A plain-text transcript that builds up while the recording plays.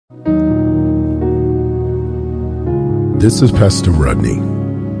This is Pastor Rodney.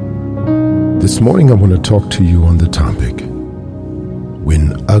 This morning I want to talk to you on the topic,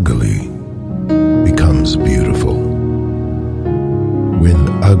 when ugly becomes beautiful. When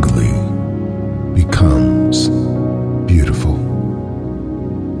ugly becomes beautiful.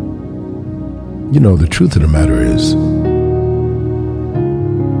 You know, the truth of the matter is,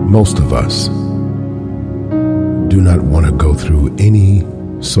 most of us do not want to go through any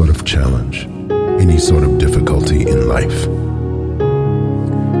sort of challenge, any sort of difficulty in life.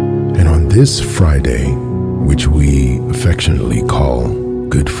 And on this Friday, which we affectionately call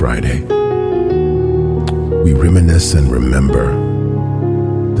Good Friday, we reminisce and remember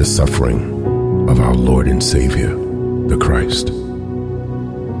the suffering of our Lord and Savior, the Christ.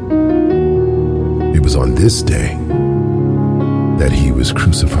 It was on this day that he was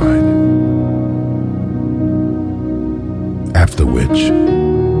crucified, after which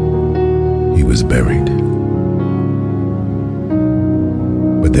he was buried.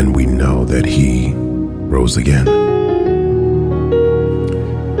 But then we know that he rose again.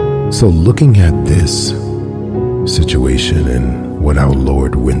 So looking at this situation and what our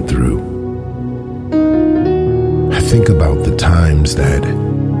Lord went through, I think about the times that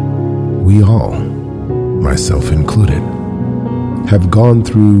we all, myself included, have gone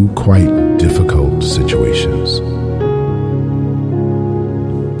through quite difficult situations.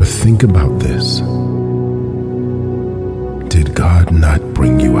 But think about this. Did God not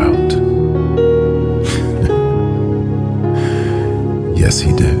bring you out? Yes,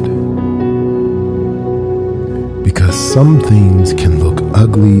 he did. Because some things can look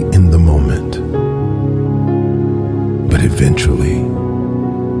ugly in the moment, but eventually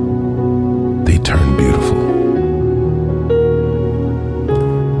they turn beautiful.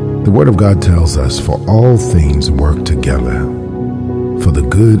 The Word of God tells us, for all things work together for the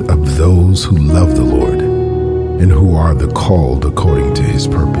good of those who love the Lord and who are the called according to his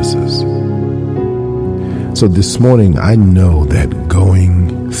purposes. So this morning, I know that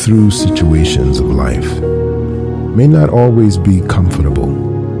going through situations of life may not always be comfortable,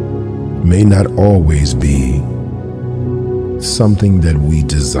 may not always be something that we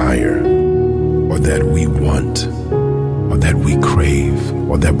desire or that we want or that we crave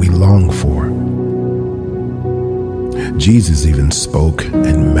or that we long for. Jesus even spoke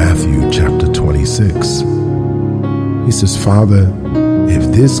in Matthew chapter 26. He says, Father,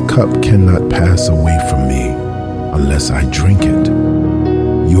 if this cup cannot pass away from me unless I drink it,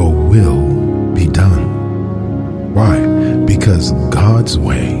 your will be done. Why? Because God's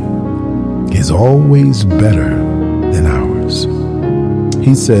way is always better than ours.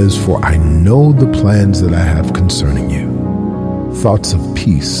 He says, for I know the plans that I have concerning you, thoughts of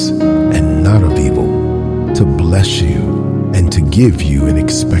peace and not of evil, to bless you and to give you an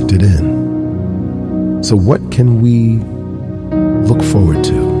expected end. So what can we look forward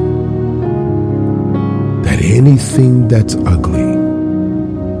to? That anything that's ugly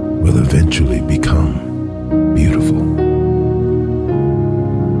will eventually become beautiful.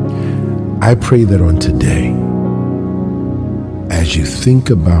 I pray that on today, as you think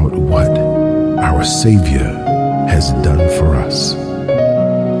about what our Savior has done for us,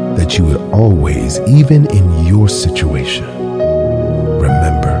 that you would always, even in your situation,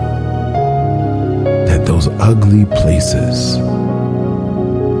 remember that those ugly places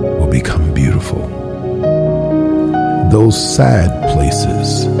will become beautiful. Those sad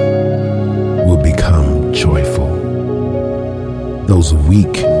places will become joyful. Those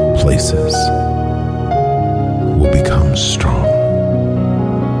weak places will become strong.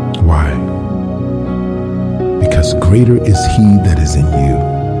 Why? Because greater is he that is in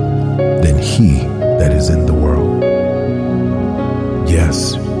you than he that is in the world.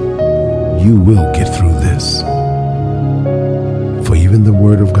 Yes, you will get through this. For even the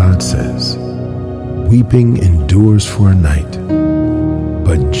Word of God says, weeping endures for a night,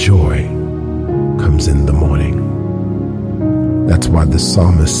 but joy comes in the morning. That's why the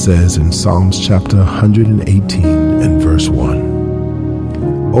psalmist says in Psalms chapter 118 and verse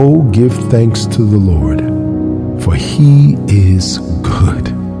 1, Oh, give thanks to the Lord, for he is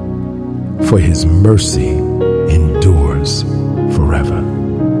good, for his mercy endures forever.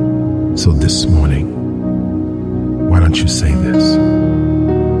 So this morning, why don't you say this?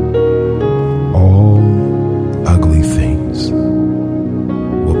 All ugly things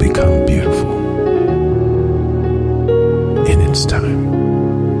will become beautiful in its time.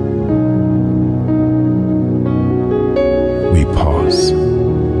 We pause,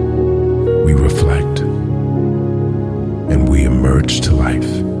 we reflect, and we emerge to life.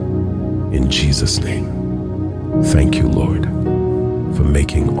 In Jesus' name, thank you, Lord, for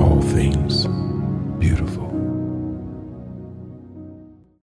making all things beautiful.